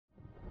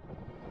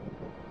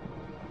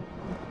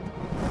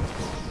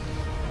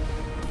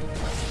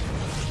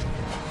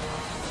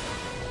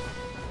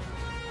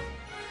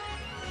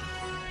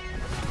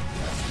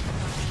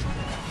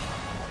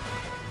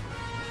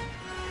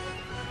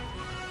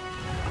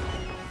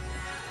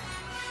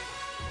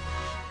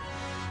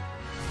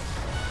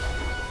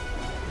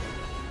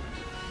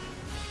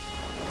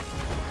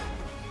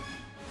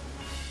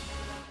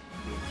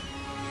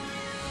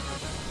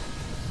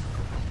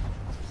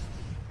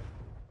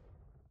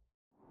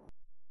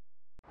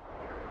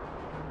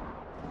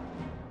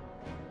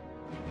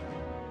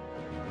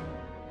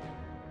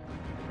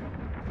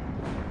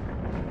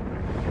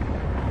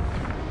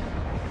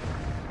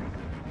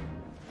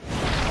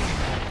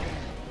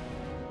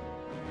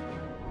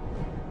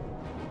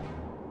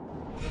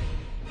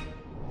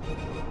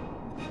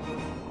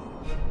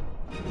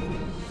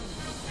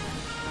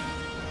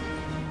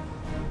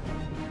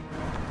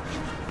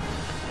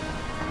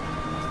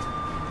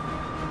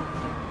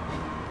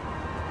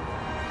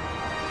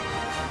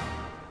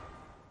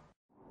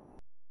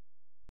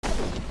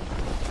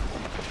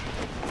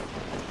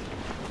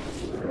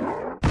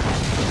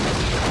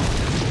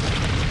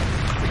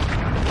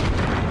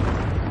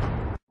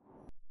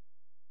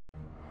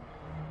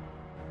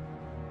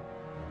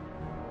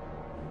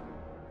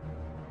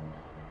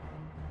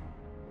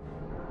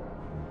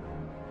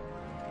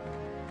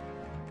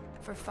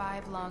For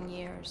 5 long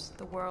years,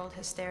 the world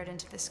has stared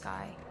into the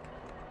sky,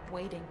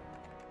 waiting,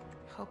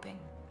 hoping,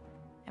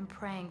 and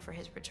praying for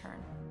his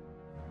return.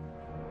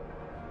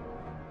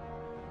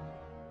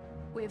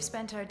 We have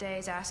spent our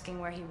days asking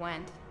where he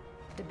went,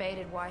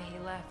 debated why he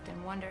left,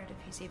 and wondered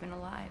if he's even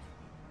alive.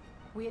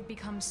 We had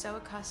become so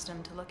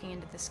accustomed to looking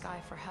into the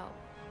sky for help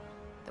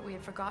that we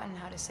had forgotten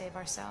how to save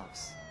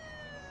ourselves.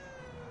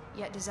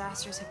 Yet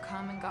disasters have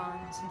come and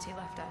gone since he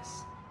left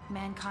us.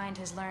 Mankind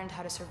has learned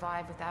how to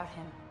survive without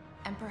him,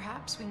 and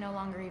perhaps we no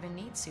longer even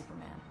need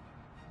Superman.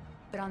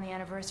 But on the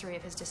anniversary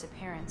of his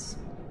disappearance,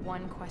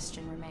 one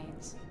question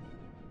remains.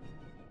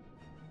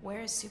 Where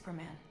is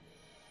Superman?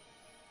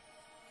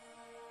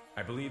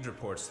 I believed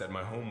reports that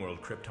my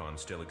homeworld Krypton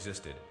still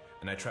existed,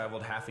 and I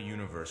traveled half a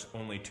universe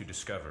only to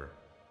discover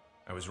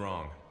I was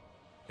wrong.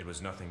 It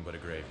was nothing but a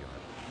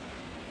graveyard.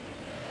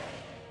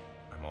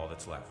 I'm all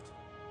that's left.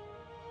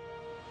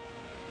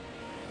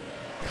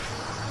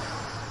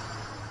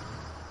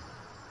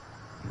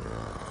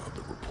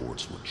 The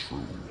reports were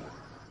true.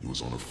 He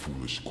was on a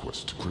foolish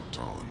quest to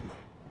Krypton.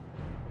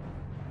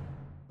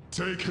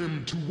 Take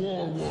him to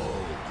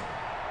Warworld!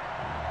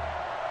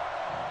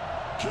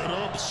 Get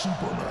up,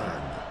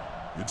 Superman!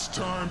 It's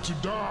time to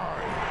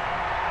die!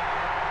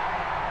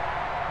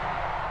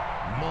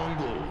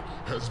 Mongol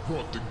has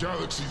brought the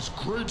galaxy's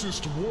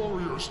greatest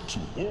warriors to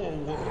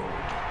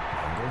Warworld.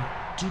 Mongol?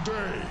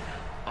 Today,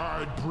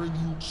 I bring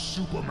you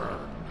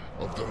Superman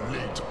of the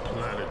late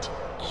planet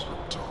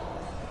Krypton.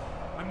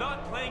 I'm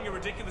not playing your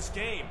ridiculous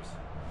games!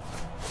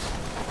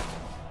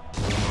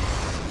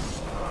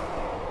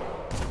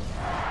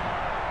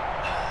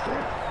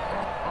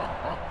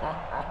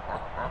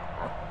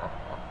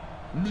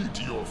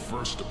 Meet your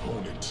first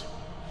opponent,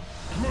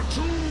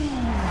 Platoon!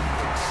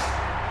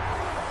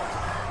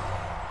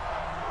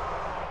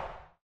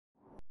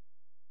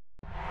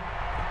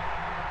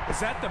 Is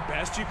that the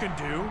best you can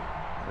do?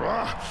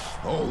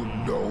 Oh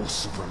no,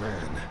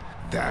 Superman.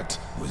 That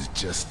was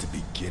just the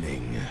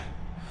beginning.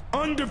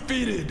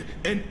 Undefeated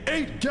in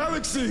 8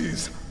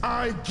 galaxies,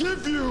 I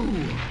give you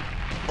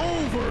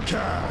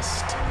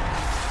Overcast!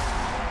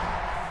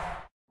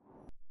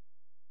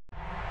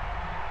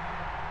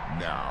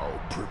 Now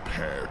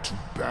prepare to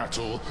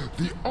battle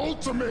the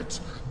ultimate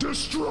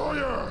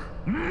destroyer,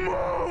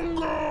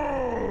 Mongol!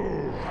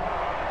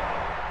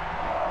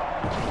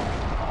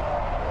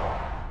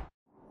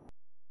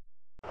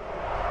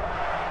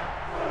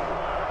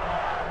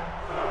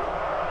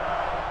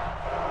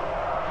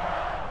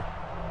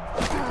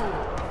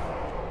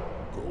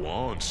 Go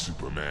on,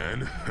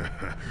 Superman.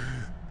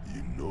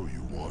 You know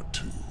you want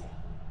to.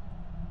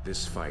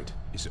 This fight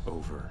is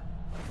over.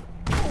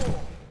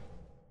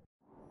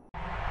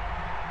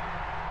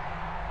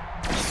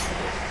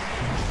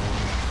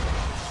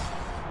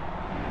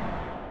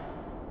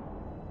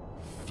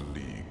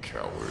 Flee,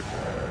 coward.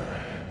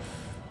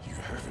 You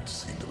haven't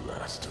seen the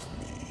last of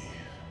me.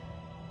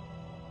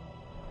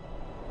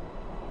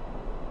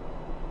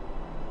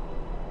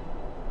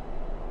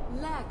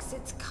 Lex,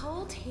 it's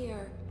cold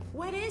here.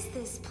 What is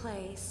this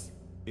place?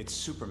 It's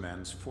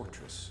Superman's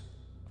fortress.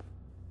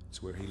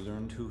 It's where he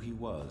learned who he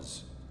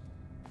was,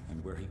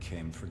 and where he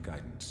came for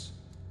guidance.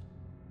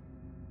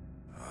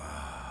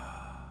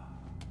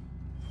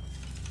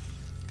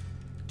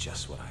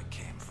 Just what I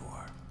came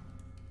for.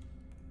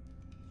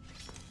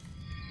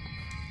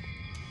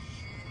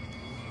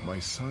 My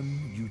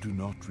son, you do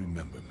not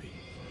remember me.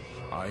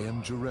 I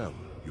am Jor-El,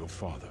 your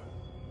father.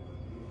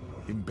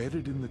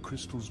 Embedded in the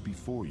crystals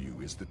before you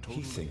is the total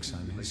He thinks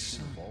I'm his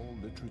accumulation son. of all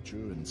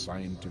literature and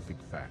scientific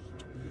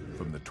fact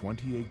from the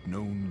 28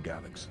 known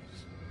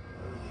galaxies.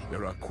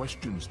 There are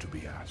questions to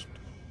be asked.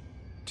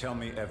 Tell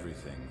me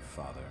everything,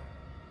 Father.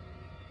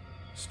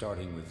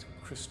 Starting with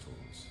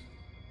crystals.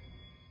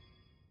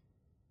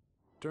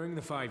 During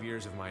the 5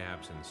 years of my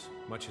absence,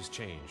 much has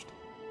changed.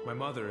 My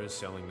mother is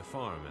selling the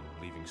farm and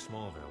leaving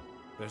Smallville.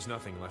 There's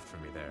nothing left for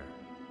me there.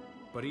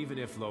 But even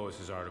if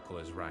Lois's article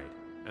is right,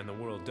 and the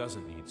world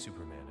doesn't need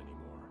Superman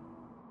anymore,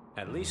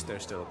 at least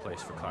there's still a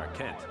place for Clark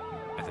Kent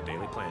at the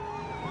Daily Planet.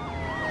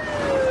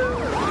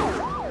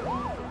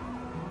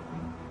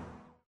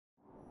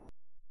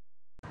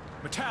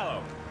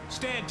 Metallo,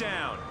 stand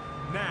down,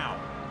 now!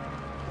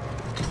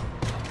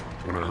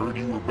 When I heard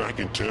you were back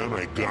in town,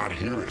 I got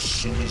here as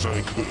soon as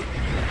I could.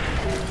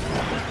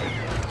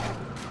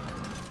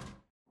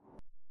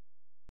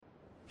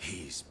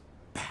 He's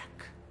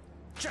back.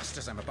 Just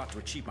as I'm about to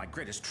achieve my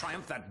greatest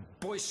triumph, that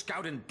Boy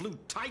Scout in blue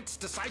tights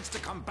decides to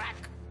come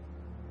back.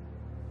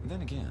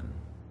 Then again,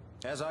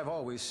 as I've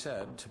always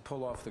said, to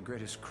pull off the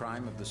greatest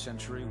crime of the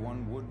century,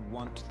 one would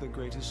want the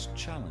greatest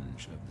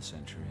challenge of the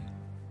century.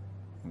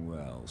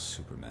 Well,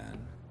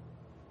 Superman,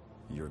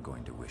 you're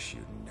going to wish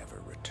you'd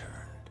never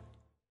returned.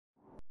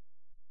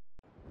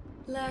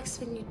 Lex,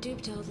 when you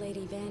duped old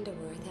Lady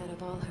Vanderworth out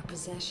of all her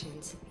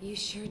possessions, you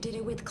sure did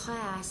it with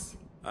class.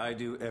 I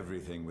do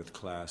everything with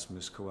class,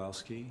 Miss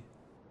Kowalski.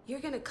 You're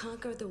gonna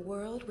conquer the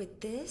world with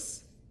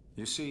this?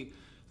 You see,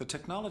 the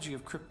technology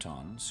of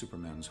Krypton,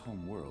 Superman's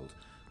home world,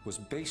 was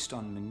based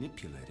on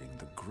manipulating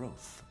the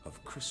growth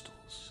of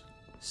crystals.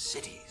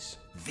 Cities,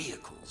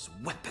 vehicles,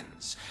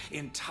 weapons,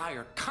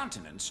 entire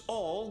continents,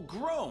 all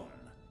grown.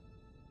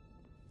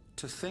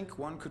 To think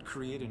one could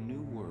create a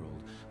new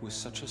world with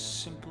such a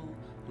simple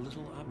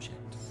little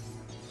object.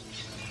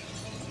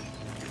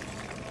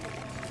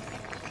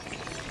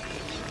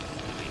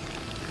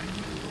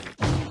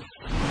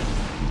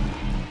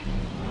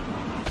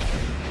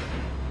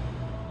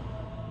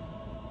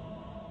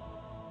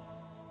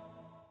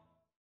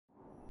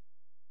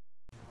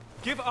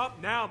 Give up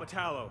now,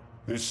 Metallo!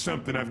 There's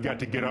something I've got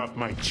to get off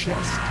my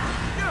chest.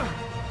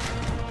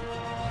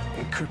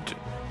 Kryptonite.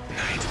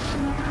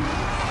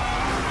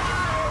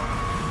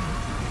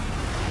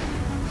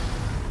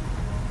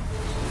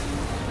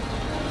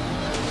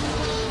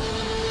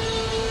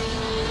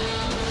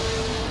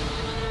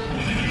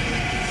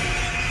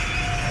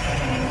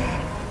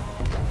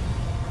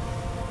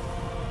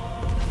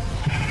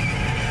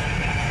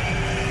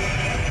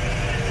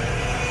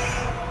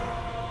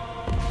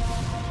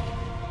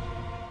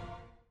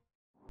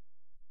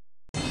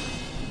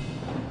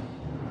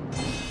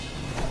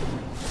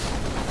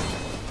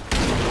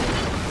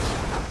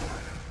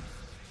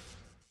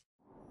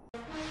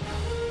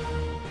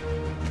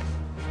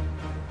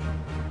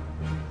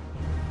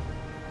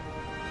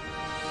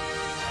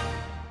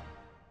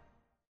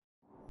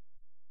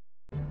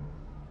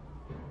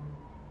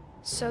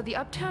 So the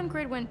uptown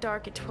grid went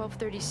dark at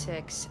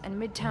 12:36,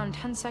 and midtown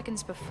 10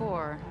 seconds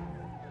before.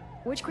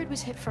 Which grid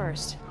was hit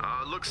first?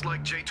 Looks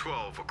like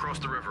J12 across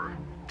the river.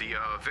 The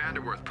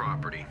Vanderworth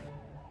property.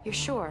 You're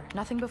sure?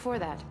 Nothing before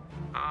that?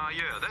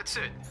 Yeah, that's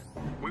it.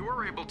 We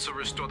were able to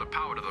restore the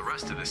power to the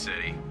rest of the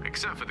city,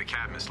 except for the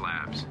Cadmus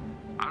labs.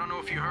 I don't know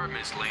if you heard,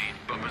 Miss Lane,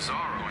 but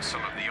Bizarro and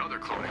some of the other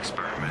clone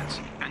experiments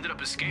ended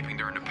up escaping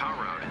during the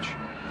power outage.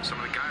 Some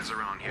of the guys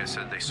around here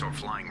said they saw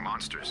flying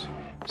monsters.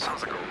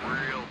 Sounds like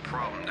a real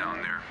problem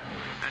down there.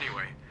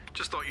 Anyway,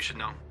 just thought you should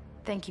know.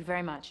 Thank you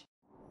very much.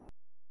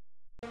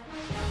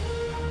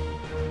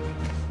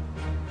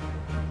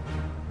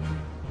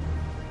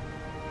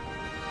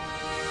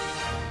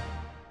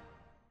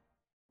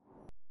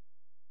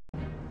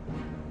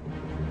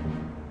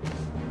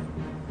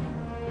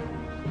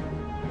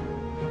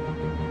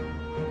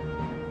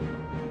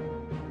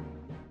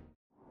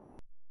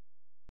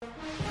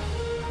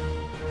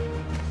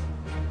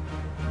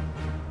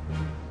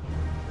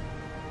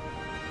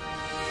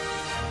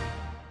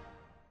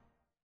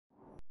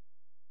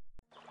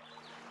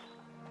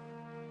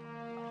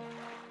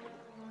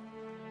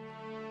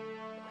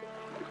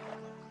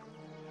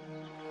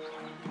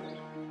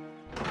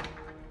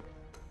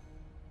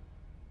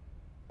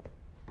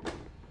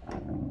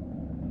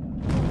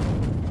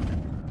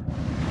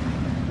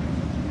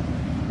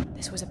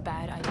 This was a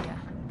bad idea.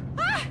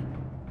 Ah!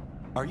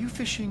 Are you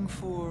fishing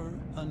for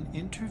an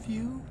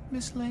interview,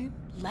 Miss Lane?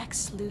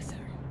 Lex Luthor.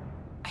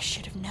 I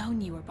should have known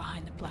you were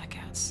behind the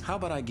blackouts. How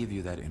about I give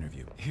you that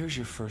interview? Here's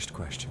your first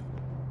question.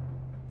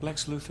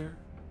 Lex Luthor,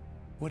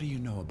 what do you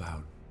know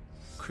about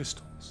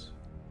crystals?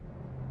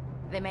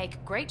 They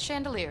make great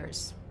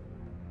chandeliers.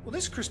 Well,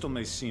 this crystal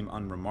may seem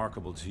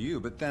unremarkable to you,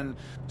 but then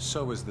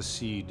so is the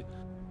seed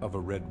of a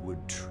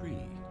redwood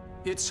tree.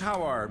 It's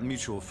how our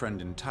mutual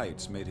friend in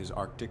tights made his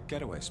Arctic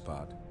getaway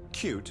spot.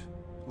 Cute,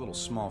 a little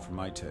small for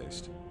my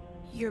taste.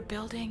 You're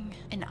building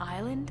an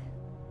island?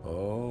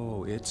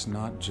 Oh, it's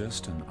not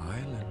just an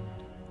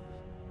island.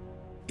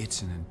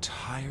 It's an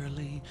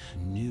entirely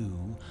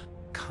new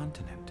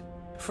continent.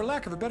 For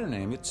lack of a better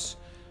name, it's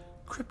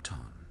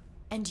Krypton.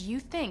 And you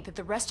think that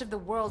the rest of the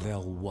world...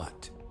 They'll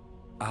what?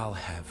 I'll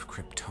have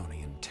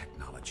Kryptonian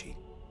technology.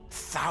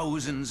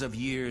 Thousands of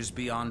years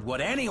beyond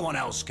what anyone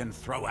else can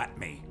throw at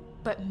me.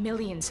 But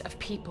millions of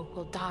people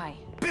will die.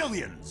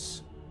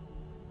 Billions!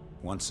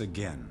 Once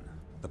again,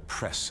 the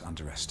press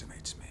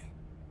underestimates me.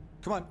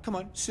 Come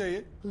on, say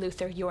it.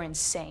 Luthor, you're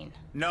insane.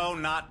 No,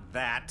 not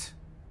that.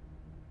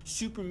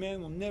 Superman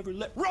will never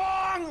let...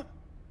 Wrong!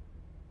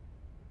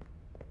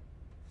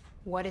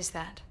 What is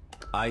that?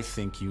 I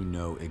think you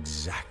know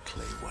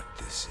exactly what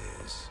this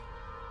is.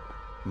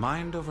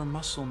 Mind over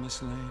muscle,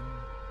 Miss Lane.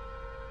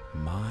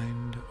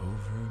 Mind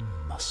over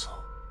muscle.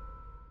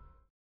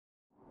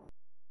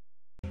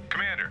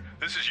 Commander,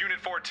 this is Unit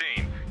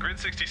 14. Grid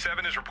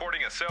 67 is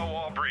reporting a cell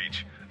wall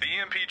breach. The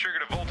EMP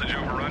triggered a voltage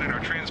overrun in our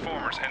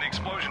transformers, and the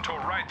explosion tore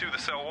right through the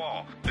cell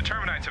wall. The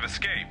Terminites have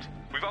escaped.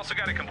 We've also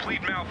got a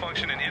complete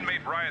malfunction in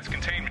Inmate Riot's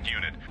containment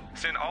unit.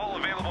 Send all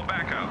available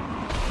backup.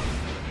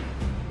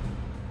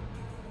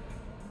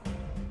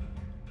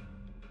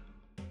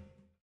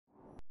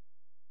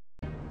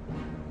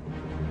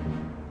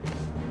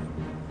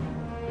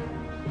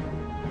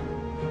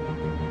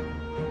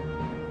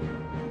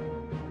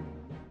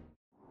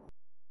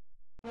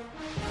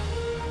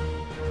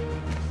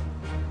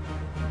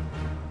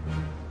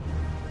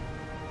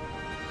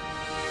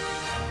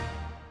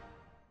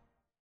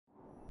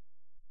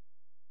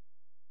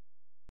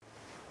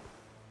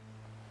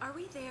 Are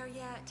we there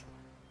yet?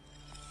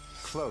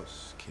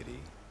 Close, Kitty.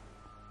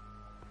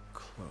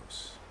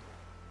 Close.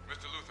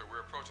 Mr. Luthor,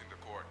 we're approaching the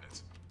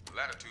coordinates.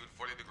 Latitude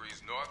 40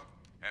 degrees north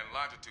and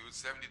longitude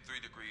 73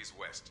 degrees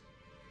west.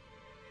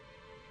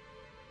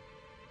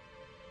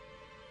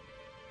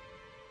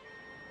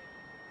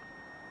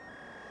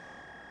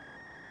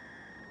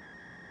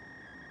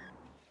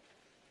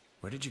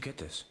 Where did you get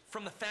this?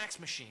 From the fax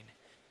machine.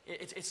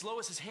 It's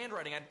Lois's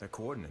handwriting. The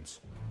coordinates.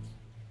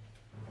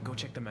 Go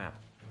check the map.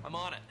 I'm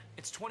on it.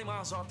 It's 20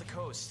 miles off the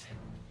coast.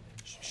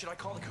 Should I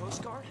call the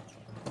Coast Guard?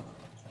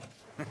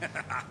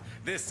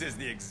 This is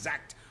the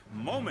exact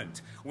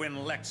moment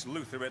when Lex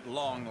Luthor at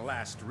long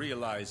last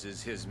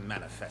realizes his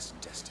manifest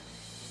destiny.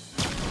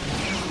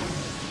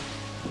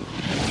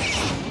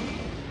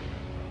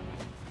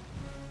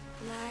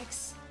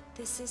 Lex,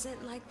 this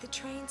isn't like the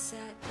train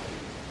set.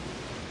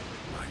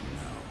 I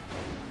know.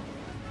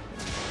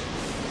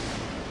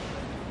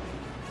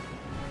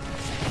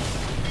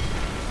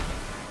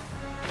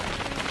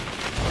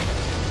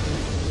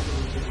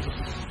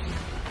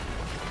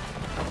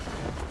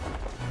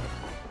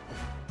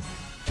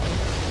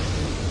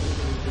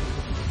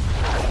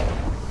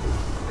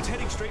 It's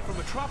heading straight for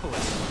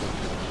Metropolis.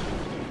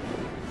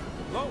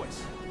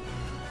 Lois!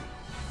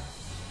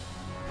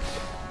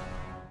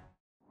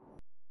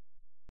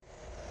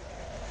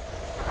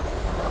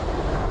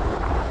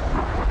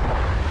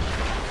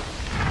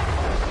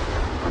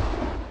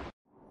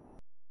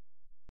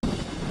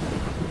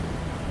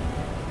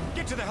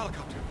 Get to the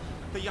helicopter.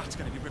 The yacht's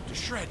gonna be ripped to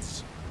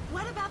shreds.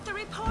 What about the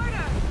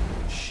reporter?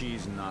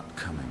 She's not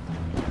coming.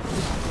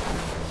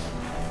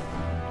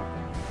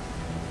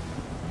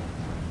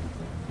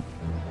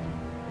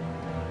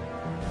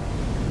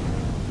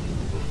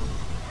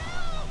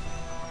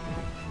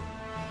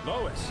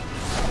 Lois!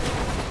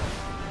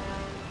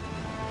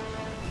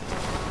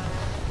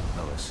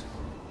 Lois,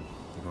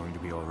 you're going to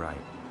be all right.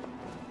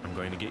 I'm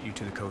going to get you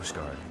to the Coast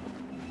Guard.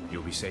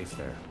 You'll be safe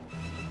there.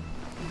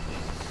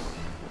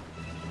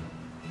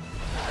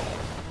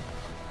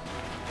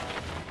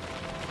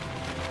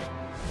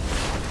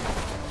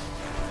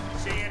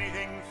 See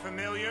anything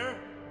familiar?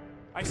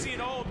 I see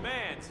an old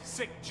man's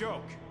sick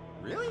joke.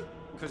 Really?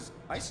 Because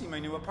I see my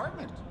new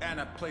apartment. And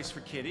a place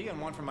for Kitty,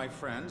 and one for my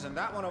friends, and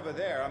that one over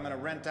there I'm gonna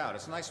rent out.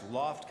 It's a nice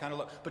loft kind of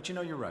look. But you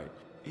know, you're right.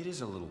 It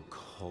is a little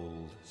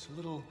cold. It's a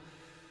little...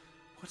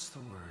 what's the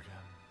word?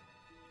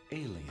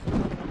 Alien.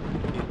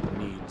 It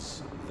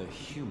needs the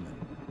human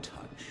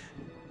touch.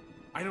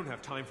 I don't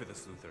have time for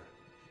this, Luthor.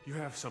 You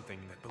have something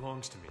that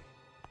belongs to me.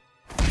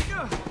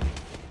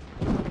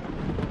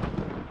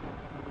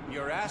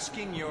 You're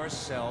asking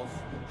yourself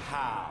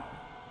how?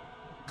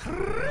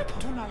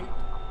 Kryptonite.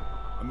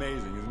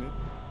 Amazing, isn't it?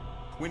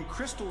 When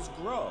crystals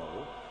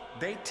grow,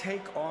 they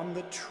take on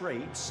the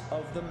traits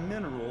of the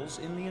minerals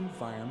in the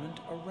environment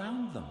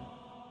around them.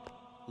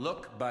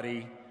 Look,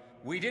 buddy,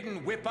 we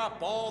didn't whip up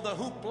all the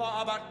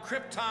hoopla about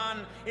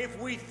Krypton if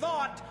we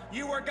thought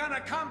you were gonna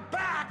come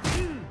back!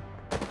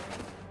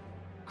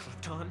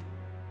 Krypton?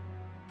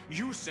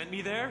 You sent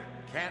me there?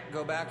 Can't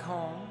go back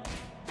home.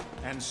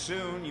 And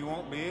soon you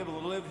won't be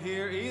able to live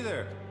here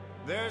either.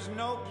 There's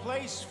no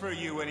place for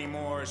you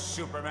anymore,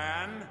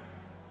 Superman.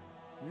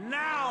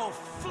 Now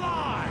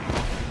fly!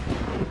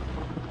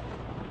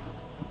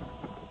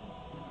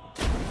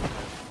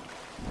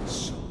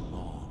 So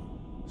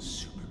long,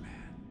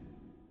 Superman.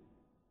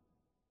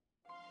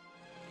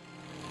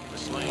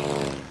 Miss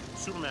Lane,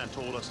 Superman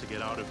told us to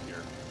get out of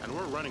here, and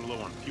we're running low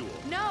on fuel.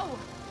 No!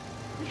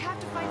 We have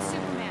to find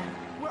Superman.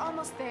 We're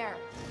almost there.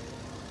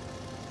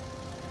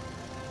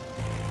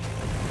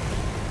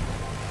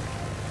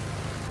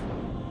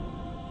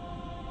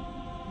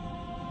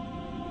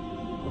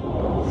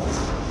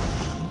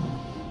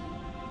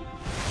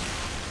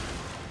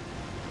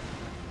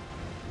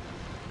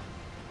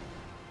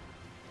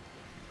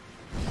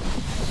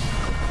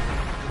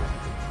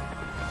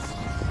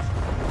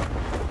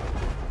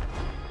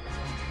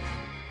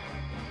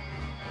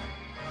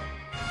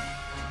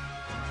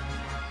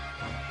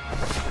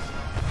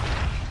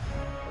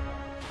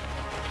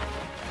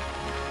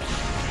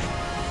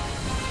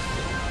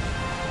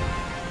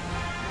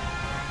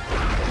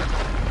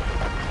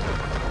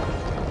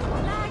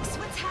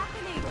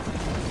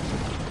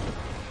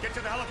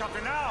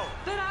 Helicopter now!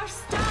 But our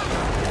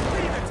stuff!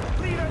 Leave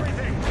it! Leave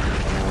everything!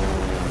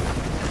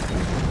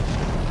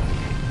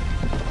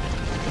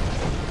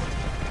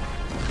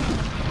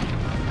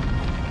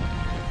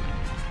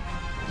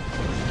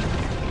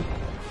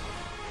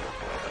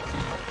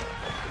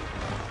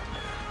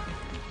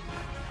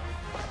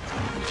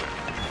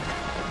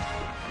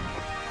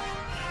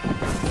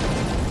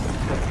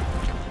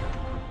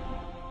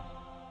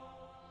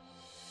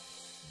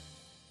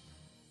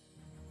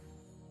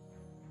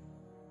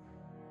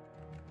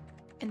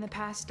 In the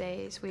past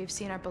days, we have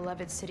seen our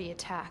beloved city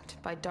attacked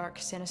by dark,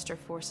 sinister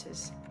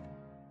forces.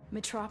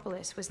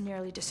 Metropolis was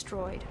nearly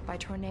destroyed by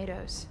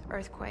tornadoes,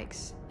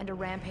 earthquakes, and a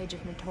rampage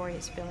of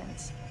notorious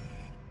villains.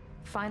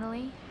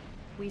 Finally,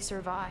 we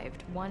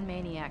survived one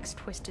maniac's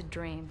twisted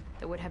dream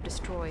that would have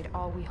destroyed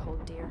all we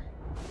hold dear.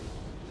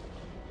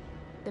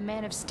 The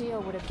Man of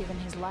Steel would have given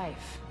his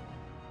life,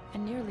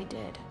 and nearly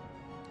did,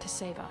 to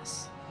save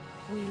us.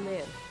 We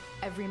live,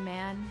 every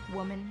man,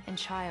 woman, and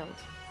child,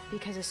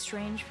 because a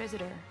strange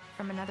visitor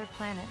from another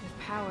planet with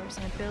powers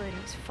and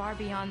abilities far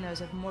beyond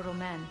those of mortal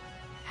men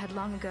had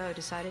long ago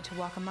decided to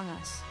walk among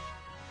us.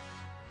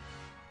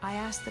 I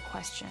asked the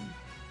question,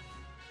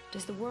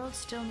 does the world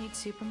still need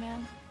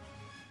Superman?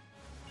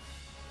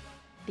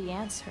 The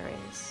answer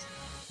is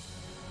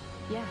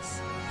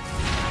yes.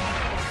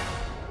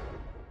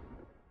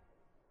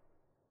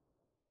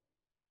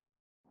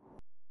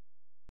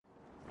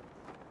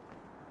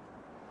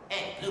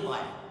 Hey, Blue Boy,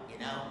 you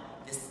know,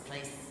 this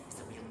place is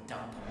a real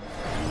dump.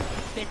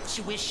 Bet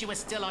you wish you were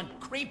still on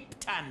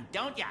Creepton,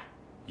 don't ya?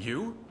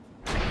 You?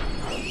 Up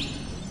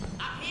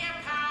here,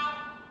 pal!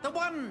 The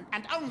one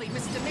and only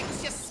Mr.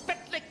 Mixus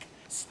Spitlick,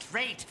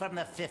 straight from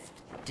the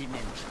 5th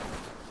dimension.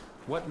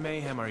 What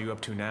mayhem are you up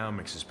to now,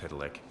 Mixus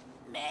Pitalik?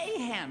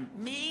 Mayhem?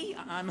 Me?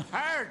 I'm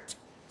hurt.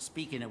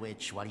 Speaking of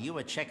which, while you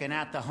were checking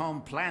out the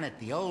home planet,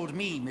 the old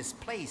me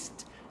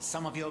misplaced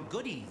some of your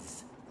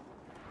goodies.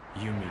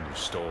 You mean you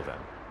stole them?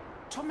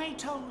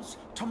 Tomatoes.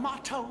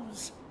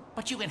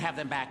 But you can have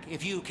them back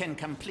if you can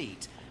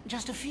complete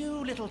just a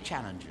few little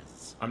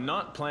challenges. I'm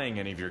not playing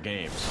any of your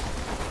games.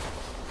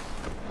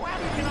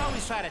 Well, you can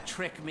always try to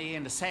trick me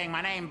into saying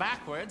my name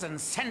backwards and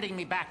sending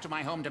me back to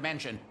my home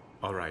dimension.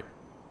 All right.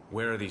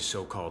 Where are these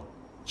so-called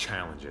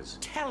challenges?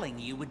 Telling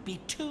you would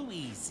be too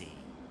easy.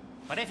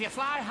 But if you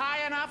fly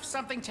high enough,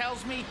 something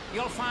tells me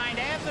you'll find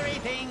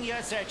everything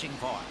you're searching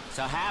for.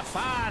 So have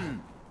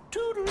fun.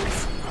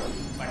 Toodles.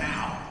 For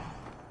now.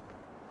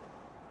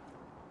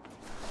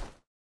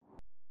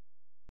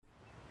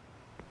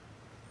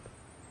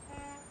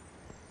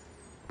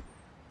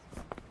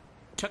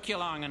 Took you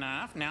long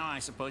enough. Now I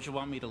suppose you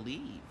want me to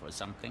leave or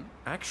something.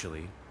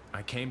 Actually,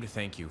 I came to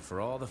thank you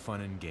for all the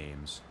fun and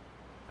games.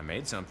 I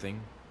made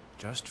something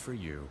just for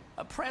you.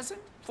 A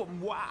present? For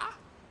moi?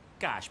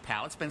 Gosh,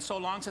 pal, it's been so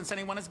long since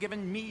anyone has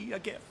given me a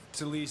gift. It's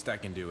the least I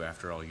can do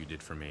after all you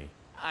did for me.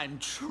 I'm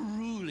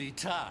truly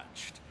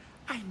touched.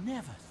 I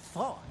never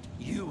thought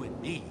you and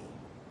me.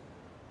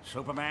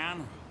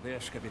 Superman,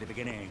 this could be the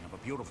beginning of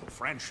a beautiful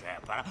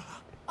friendship.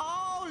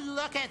 Oh,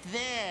 look at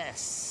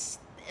this.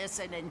 It's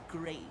an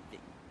engraving.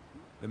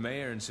 The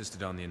mayor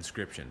insisted on the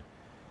inscription.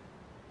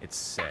 It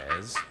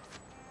says...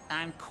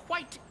 I'm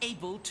quite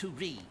able to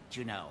read,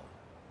 you know.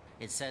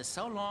 It says,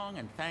 so long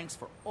and thanks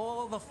for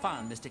all the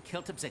fun, Mr.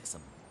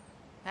 Kiltip-Zixum.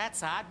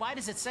 That's odd. Why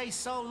does it say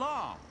so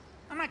long?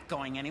 I'm not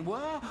going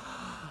anywhere.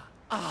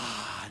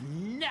 Ah,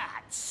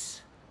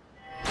 nuts!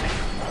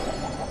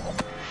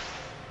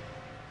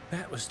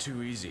 That was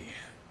too easy.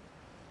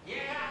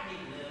 Yeah.